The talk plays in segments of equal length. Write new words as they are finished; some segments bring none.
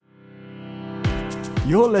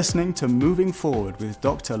You're listening to Moving Forward with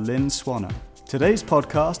Dr. Lynn Swanner. Today's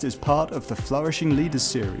podcast is part of the Flourishing Leaders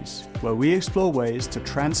series, where we explore ways to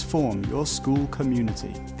transform your school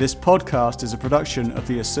community. This podcast is a production of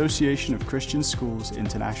the Association of Christian Schools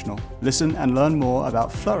International. Listen and learn more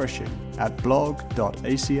about flourishing at blog.acsi.org.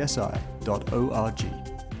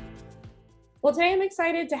 Well, today I'm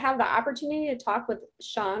excited to have the opportunity to talk with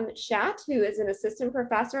Sean Schatt, who is an assistant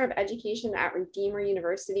professor of education at Redeemer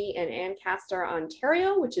University in Ancaster,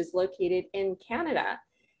 Ontario, which is located in Canada.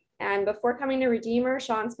 And before coming to Redeemer,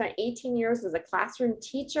 Sean spent 18 years as a classroom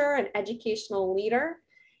teacher and educational leader.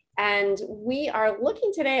 And we are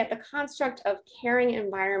looking today at the construct of caring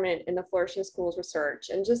environment in the Flourishing Schools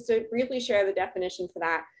research. And just to briefly share the definition for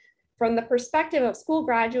that, from the perspective of school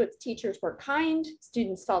graduates, teachers were kind,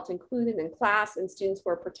 students felt included in class, and students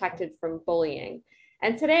were protected from bullying.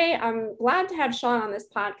 And today, I'm glad to have Sean on this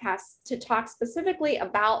podcast to talk specifically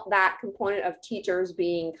about that component of teachers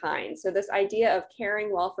being kind. So this idea of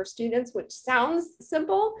caring well for students, which sounds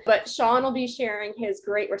simple, but Sean will be sharing his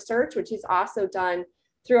great research, which he's also done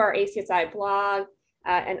through our ACSI blog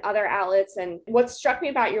and other outlets. And what struck me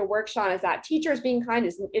about your work, Sean, is that teachers being kind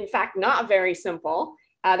is in fact not very simple.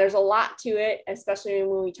 There's a lot to it, especially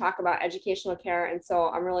when we talk about educational care. And so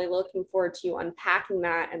I'm really looking forward to unpacking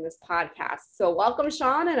that in this podcast. So welcome,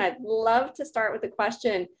 Sean. And I'd love to start with the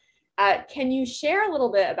question. Can you share a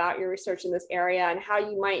little bit about your research in this area and how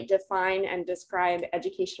you might define and describe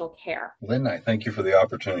educational care? Lynn, I thank you for the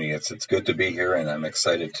opportunity. It's good to be here, and I'm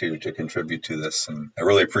excited to contribute to this. And I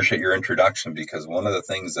really appreciate your introduction, because one of the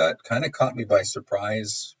things that kind of caught me by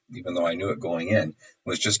surprise, even though I knew it going in,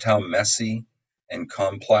 was just how messy and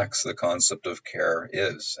complex the concept of care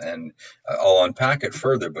is. And I'll unpack it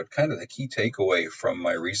further, but kind of the key takeaway from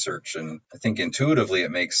my research, and I think intuitively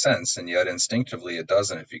it makes sense, and yet instinctively it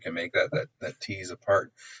doesn't, if you can make that tease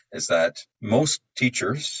apart, is that most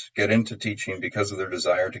teachers get into teaching because of their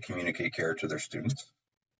desire to communicate care to their students.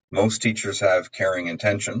 Most teachers have caring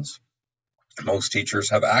intentions. Most teachers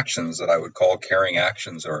have actions that I would call caring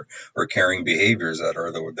actions or caring behaviors that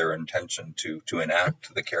are their intention to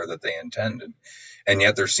enact the care that they intended. And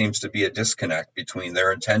yet there seems to be a disconnect between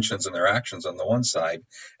their intentions and their actions on the one side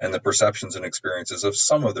and the perceptions and experiences of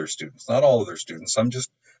some of their students, not all of their students. Some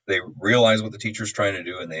just, they realize what the teacher's trying to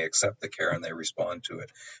do and they accept the care and they respond to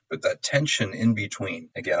it. But that tension in between,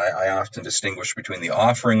 again, I often distinguish between the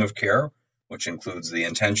offering of care, which includes the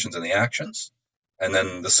intentions and the actions, and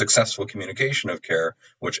then the successful communication of care,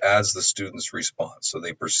 which adds the student's response. So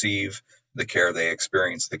they perceive the care, they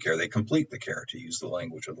experience the care, they complete the care, to use the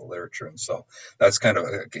language of the literature. And so that's kind of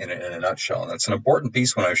in a nutshell. And that's an important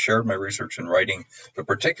piece when I've shared my research and writing, but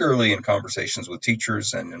particularly in conversations with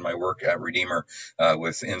teachers and in my work at Redeemer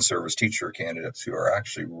with in-service teacher candidates who are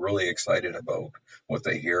actually really excited about what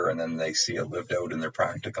they hear, and then they see it lived out in their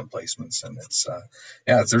practicum placements. And it's,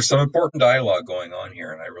 there's some important dialogue going on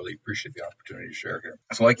here, and I really appreciate the opportunity to share here.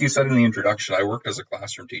 So like you said in the introduction, I worked as a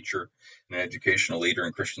classroom teacher and an educational leader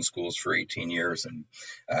in Christian schools for 18 years. And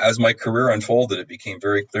as my career unfolded, it became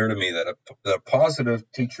very clear to me that a positive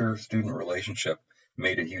teacher-student relationship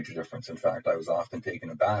made a huge difference. In fact, I was often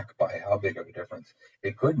taken aback by how big of a difference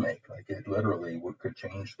it could make. Like, it literally could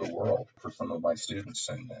change the world for some of my students,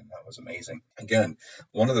 and that was amazing. Again,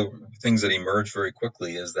 one of the things that emerged very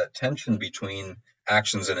quickly is that tension between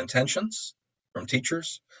actions and intentions from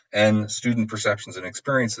teachers and student perceptions and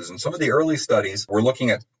experiences. And some of the early studies were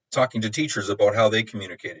looking at talking to teachers about how they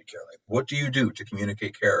communicated care. Like, what do you do to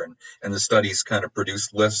communicate care? And the studies kind of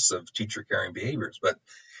produced lists of teacher caring behaviors. But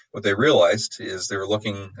what they realized is they were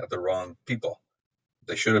looking at the wrong people. What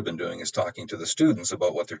they should have been doing is talking to the students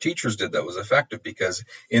about what their teachers did that was effective, because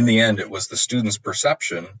in the end, it was the student's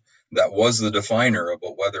perception that was the definer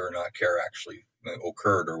about whether or not care actually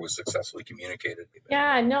occurred or was successfully communicated.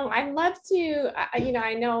 Yeah, no, I'd love to,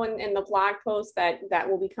 I know in the blog post that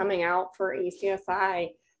will be coming out for ACSI,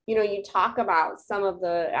 you talk about some of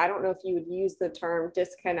I don't know if you would use the term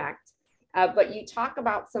disconnect, but you talk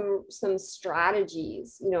about some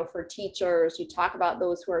strategies, for teachers. You talk about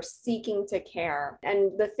those who are seeking to care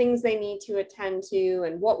and the things they need to attend to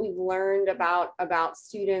and what we've learned about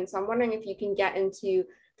students. I'm wondering if you can get into,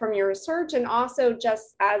 from your research and also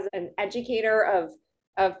just as an educator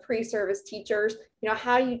of pre-service teachers,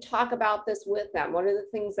 how you talk about this with them. What are the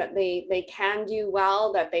things that they can do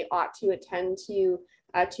well, that they ought to attend to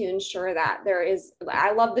ensure that there is,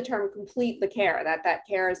 I love the term complete the care, that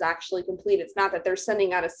care is actually complete. It's not that they're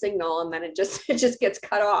sending out a signal and then it just gets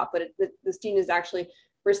cut off, but the student is actually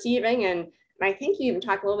receiving. And I think you even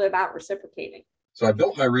talk a little bit about reciprocating. So I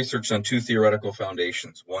built my research on two theoretical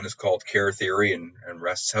foundations. One is called care theory and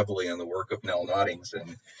rests heavily on the work of Nell Noddings.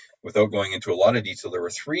 And without going into a lot of detail, there were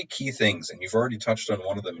three key things, and you've already touched on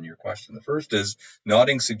one of them in your question. The first is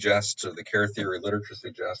Noddings suggests, or the care theory literature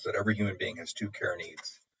suggests, that every human being has two care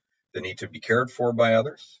needs. The need to be cared for by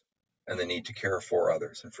others and the need to care for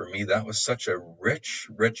others. And for me, that was such a rich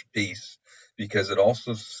piece, because it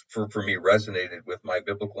also, for me, resonated with my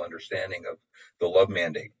biblical understanding of the love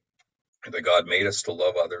mandate, that God made us to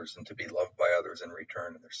love others and to be loved by others in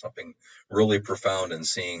return. And there's something really profound in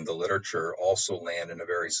seeing the literature also land in a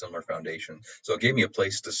very similar foundation. So it gave me a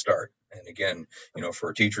place to start. And again,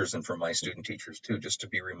 for teachers and for my student teachers too, just to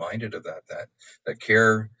be reminded of that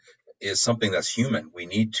care is something that's human. We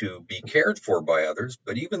need to be cared for by others,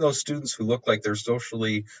 but even those students who look like they're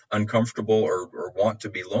socially uncomfortable or want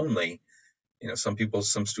to be lonely, some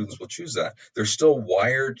students will choose that. They're still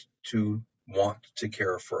wired to want to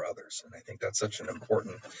care for others. And I think that's such an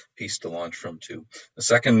important piece to launch from too. The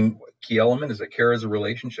second key element is that care is a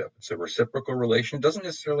relationship. It's a reciprocal relation. It doesn't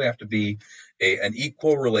necessarily have to be an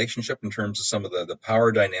equal relationship in terms of some of the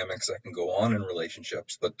power dynamics that can go on in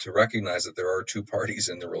relationships, but to recognize that there are two parties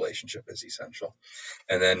in the relationship is essential.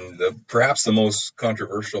 And then perhaps the most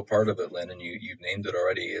controversial part of it, Lynn, and you've named it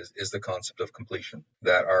already, is the concept of completion.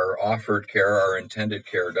 That our offered care, our intended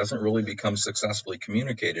care, doesn't really become successfully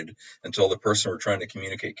communicated until the person we're trying to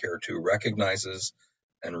communicate care to recognizes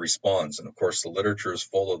and responds. And of course, the literature is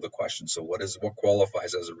full of the question. So what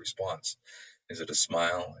qualifies as a response? Is it a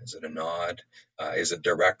smile? Is it a nod? Is it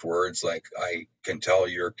direct words like, I can tell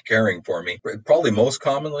you're caring for me? Probably most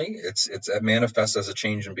commonly, it manifests as a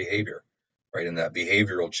change in behavior, right? And that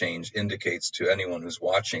behavioral change indicates to anyone who's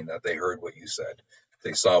watching that they heard what you said,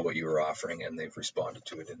 they saw what you were offering, and they've responded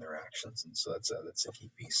to it in their actions. And so that's a key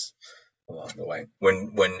piece along the way.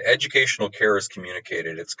 When educational care is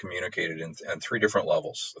communicated, it's communicated in three different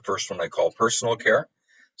levels. The first one I call personal care.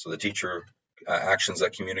 So the teacher actions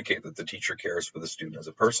that communicate that the teacher cares for the student as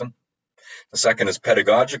a person. The second is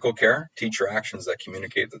pedagogical care, teacher actions that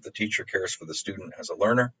communicate that the teacher cares for the student as a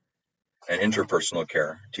learner. And interpersonal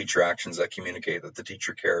care, teacher actions that communicate that the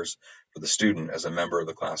teacher cares for the student as a member of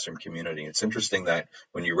the classroom community. It's interesting that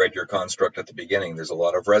when you read your construct at the beginning, there's a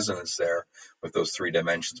lot of resonance there with those three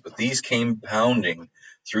dimensions, but these came pounding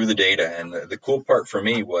through the data. And the cool part for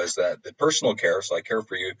me was that the personal care, so I care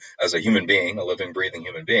for you as a human being, a living, breathing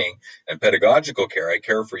human being, and pedagogical care, I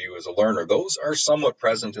care for you as a learner. Those are somewhat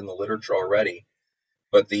present in the literature already.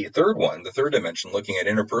 But the third dimension, looking at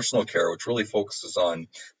interpersonal care, which really focuses on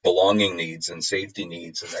belonging needs and safety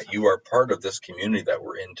needs, and that you are part of this community that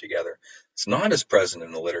we're in together, it's not as present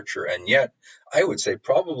in the literature. And yet, I would say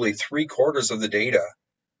probably 3/4 of the data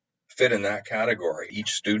fit in that category.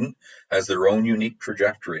 Each student has their own unique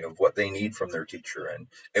trajectory of what they need from their teacher, and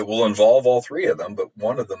it will involve all three of them, but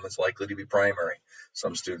one of them is likely to be primary.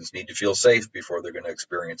 Some students need to feel safe before they're going to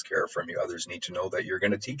experience care from you. Others need to know that you're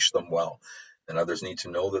going to teach them well, and others need to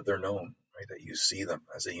know that they're known, right? That you see them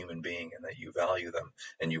as a human being and that you value them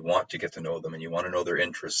and you want to get to know them and you want to know their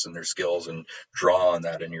interests and their skills and draw on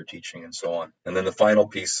that in your teaching and so on. And then the final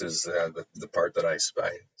piece is the part that I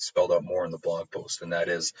spelled out more in the blog post, and that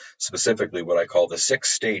is specifically what I call the 6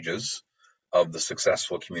 stages of the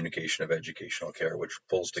successful communication of educational care, which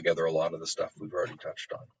pulls together a lot of the stuff we've already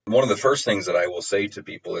touched on. One of the first things that I will say to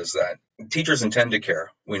people is that teachers intend to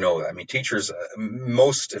care. We know that. I mean, teachers,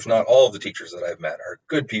 most, if not all of the teachers that I've met are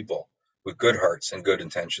good people with good hearts and good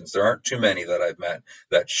intentions. There aren't too many that I've met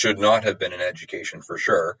that should not have been in education for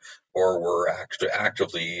sure, or were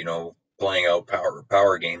actively, playing out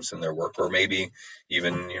power games in their work, or maybe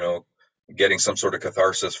even, getting some sort of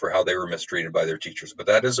catharsis for how they were mistreated by their teachers. But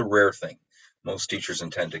that is a rare thing. Most teachers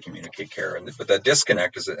intend to communicate care, but that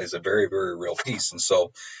disconnect is a very, very real piece. And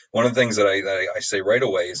so one of the things that I say right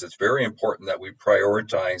away is it's very important that we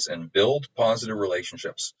prioritize and build positive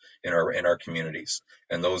relationships in our communities.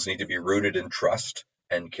 And those need to be rooted in trust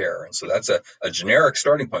and care. And so that's a generic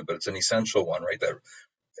starting point, but it's an essential one, right? That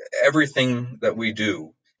everything that we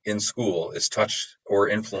do in school is touched or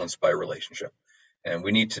influenced by relationship. And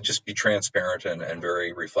we need to just be transparent and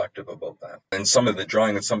very reflective about that. And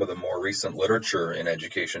drawing on some of the more recent literature in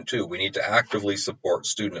education too, we need to actively support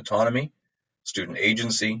student autonomy, student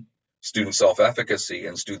agency, student self-efficacy,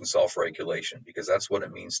 and student self-regulation, because that's what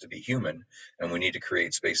it means to be human. And we need to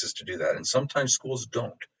create spaces to do that. And sometimes schools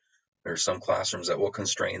don't. There are some classrooms that will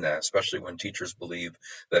constrain that, especially when teachers believe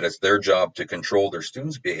that it's their job to control their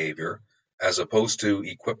students' behavior, as opposed to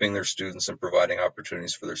equipping their students and providing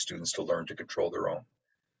opportunities for their students to learn to control their own.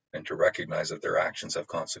 and to recognize that their actions have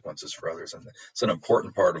consequences for others. And it's an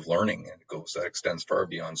important part of learning, and that extends far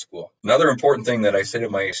beyond school. Another important thing that I say to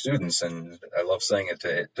my students, and I love saying it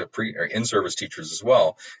to or in-service teachers as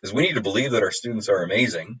well, is we need to believe that our students are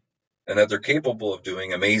amazing and that they're capable of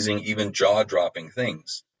doing amazing, even jaw-dropping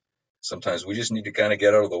things. Sometimes we just need to kind of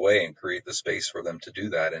get out of the way and create the space for them to do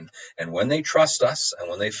that. And when they trust us and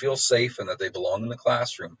when they feel safe and that they belong in the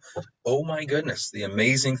classroom, oh my goodness, the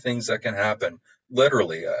amazing things that can happen.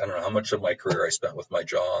 Literally, I don't know how much of my career I spent with my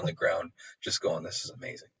jaw on the ground, just going, this is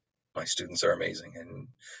amazing. My students are amazing. And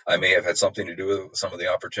I may have had something to do with some of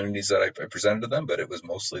the opportunities that I presented to them, but it was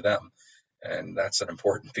mostly them. And that's an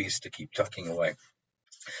important piece to keep tucking away.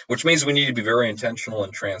 Which means we need to be very intentional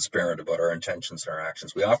and transparent about our intentions and our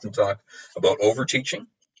actions. We often talk about overteaching,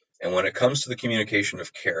 and when it comes to the communication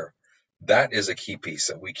of care, that is a key piece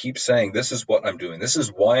that we keep saying, this is what I'm doing. This is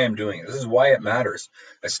why I'm doing it. This is why it matters.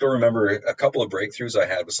 I still remember a couple of breakthroughs I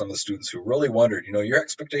had with some of the students who really wondered, your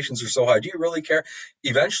expectations are so high. Do you really care?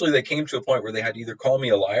 Eventually, they came to a point where they had to either call me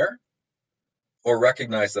a liar or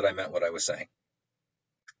recognize that I meant what I was saying.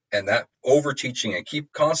 And that overteaching and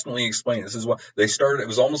keep constantly explaining, this is what they started. It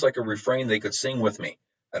was almost like a refrain they could sing with me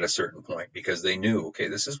at a certain point because they knew, okay,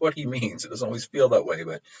 this is what he means. It doesn't always feel that way,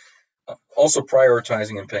 but also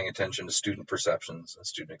prioritizing and paying attention to student perceptions and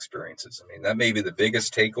student experiences. I mean, that may be the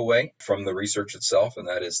biggest takeaway from the research itself. And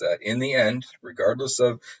that is that in the end, regardless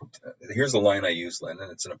of, here's the line I use, Lynn,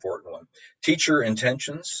 and it's an important one. Teacher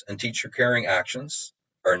intentions and teacher caring actions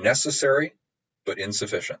are necessary, but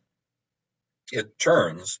insufficient. It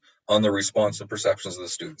turns on the response and perceptions of the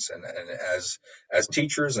students. And as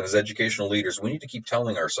teachers and as educational leaders, we need to keep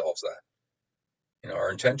telling ourselves that.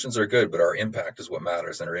 Our intentions are good, but our impact is what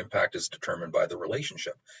matters. And our impact is determined by the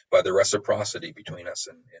relationship, by the reciprocity between us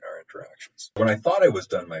in our interactions. When I thought I was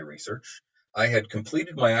done my research, I had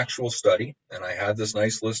completed my actual study, and I had this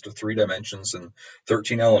nice list of 3 dimensions and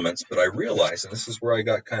 13 elements, but I realized, and this is where I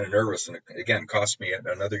got kind of nervous, and it, again, cost me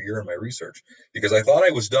another year in my research, because I thought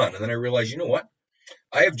I was done, and then I realized, you know what?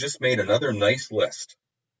 I have just made another nice list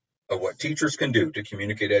of what teachers can do to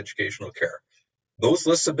communicate educational care. Those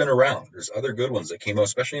lists have been around. There's other good ones that came out,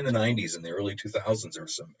 especially in the 90s and the early 2000s. There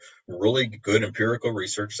was some really good empirical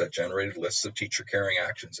research that generated lists of teacher caring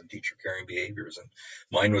actions and teacher caring behaviors, and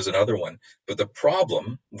mine was another one. But the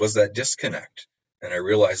problem was that disconnect. And I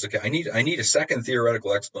realized, okay, I need a second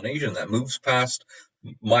theoretical explanation that moves past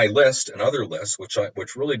my list and other lists,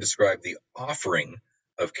 which really describe the offering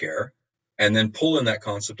of care, and then pull in that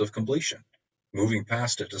concept of completion, moving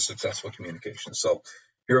past it to successful communication. So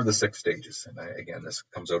here are the 6 stages. And again, this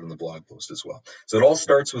comes out in the blog post as well. So it all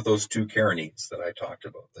starts with those 2 care needs that I talked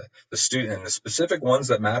about, the student and the specific ones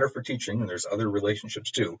that matter for teaching. And there's other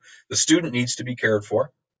relationships too. The student needs to be cared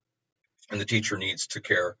for, and the teacher needs to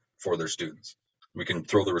care for their students. We can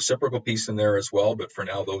throw the reciprocal piece in there as well, but for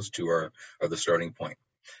now, those 2 are the starting point.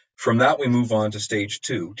 From that, we move on to stage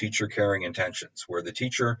 2, teacher caring intentions, where the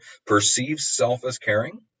teacher perceives self as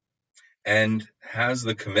caring and has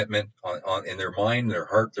the commitment on in their mind, their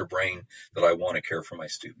heart, their brain, that I want to care for my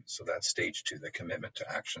students. So that's stage 2, the commitment to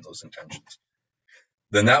action, those intentions.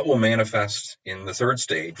 Then that will manifest in the 3rd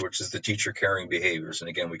stage, which is the teacher caring behaviors. And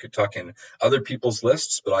again, we could tuck in other people's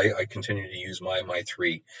lists, but I continue to use my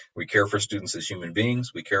 3. We care for students as human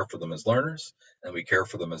beings, we care for them as learners, and we care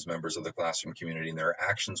for them as members of the classroom community. And there are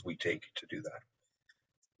actions we take to do that.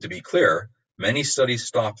 To be clear, many studies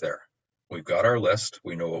stop there. We've got our list,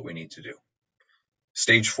 we know what we need to do.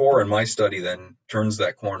 Stage 4 in my study then turns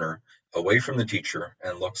that corner away from the teacher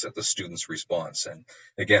and looks at the student's response. And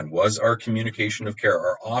again, was our communication of care,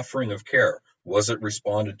 our offering of care, was it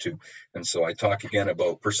responded to? And so I talk again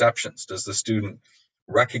about perceptions. Does the student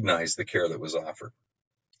recognize the care that was offered?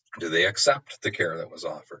 Do they accept the care that was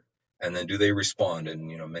offered? And then do they respond in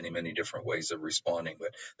many, many different ways of responding?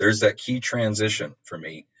 But there's that key transition for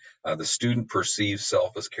me. The student perceives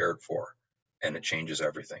self as cared for, and it changes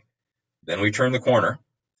everything. Then we turn the corner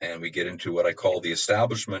and we get into what I call the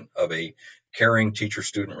establishment of a caring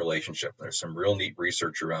teacher-student relationship. There's some real neat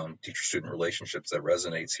research around teacher-student relationships that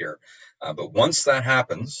resonates here. But once that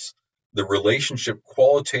happens, the relationship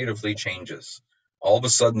qualitatively changes. All of a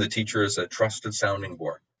sudden, the teacher is a trusted sounding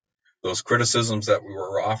board. Those criticisms that we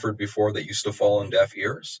were offered before that used to fall on deaf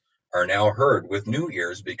ears are now heard with new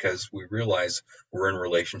ears because we realize we're in a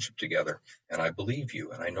relationship together. And I believe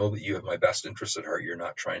you, and I know that you have my best interest at heart. You're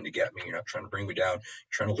not trying to get me. You're not trying to bring me down.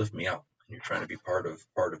 You're trying to lift me up. You're trying to be part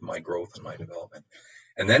of my growth and my development.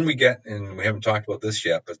 And then we get, and we haven't talked about this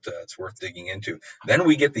yet, but it's worth digging into. Then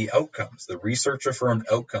we get the outcomes, the research affirmed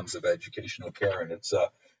outcomes of educational care. And it's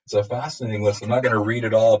a fascinating list. I'm not going to read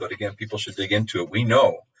it all, but again, people should dig into it. We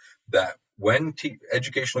know that When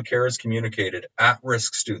educational care is communicated,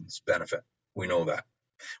 at-risk students benefit. We know that.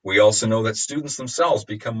 We also know that students themselves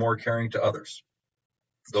become more caring to others.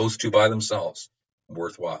 Those two by themselves,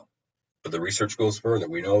 worthwhile. But the research goes further.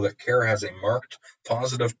 We know that care has a marked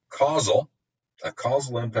positive causal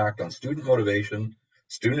impact on student motivation,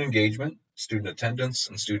 student engagement, student attendance,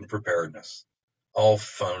 and student preparedness. All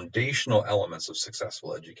foundational elements of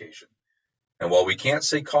successful education. And while we can't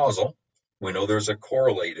say causal, we know there's a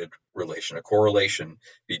correlation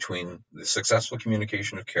between the successful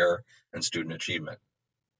communication of care and student achievement.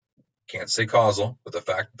 Can't say causal, but the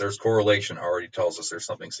fact that there's correlation already tells us there's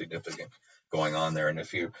something significant going on there. And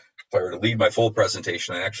if I were to lead my full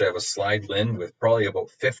presentation, I actually have a slide, Lynn, with probably about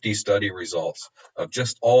 50 study results of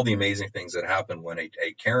just all the amazing things that happen when a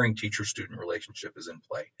caring teacher-student relationship is in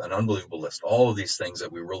play. An unbelievable list. All of these things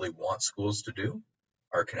that we really want schools to do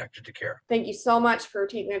are connected to care. Thank you so much for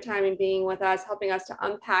taking the time and being with us, helping us to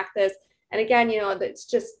unpack this. And again, it's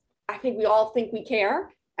just, I think we all think we care,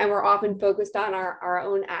 and we're often focused on our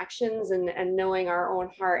own actions and knowing our own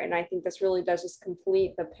heart. And I think this really does just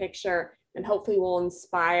complete the picture, and hopefully will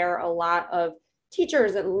inspire a lot of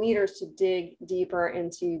teachers and leaders to dig deeper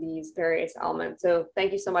into these various elements. So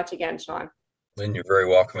thank you so much again, Sean. Lynn, you're very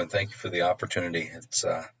welcome, and thank you for the opportunity. It's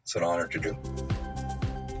an honor to do.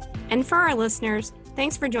 And for our listeners,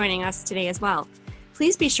 thanks for joining us today as well.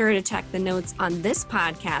 Please be sure to check the notes on this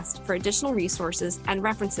podcast for additional resources and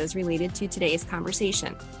references related to today's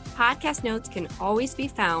conversation. Podcast notes can always be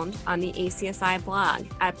found on the ACSI blog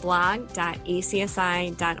at blog.acsi.org.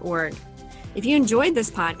 If you enjoyed this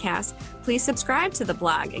podcast, please subscribe to the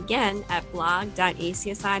blog again at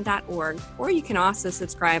blog.acsi.org, or you can also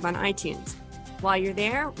subscribe on iTunes. While you're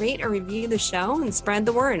there, rate or review the show and spread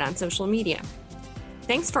the word on social media.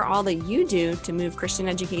 Thanks for all that you do to move Christian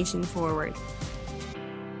education forward.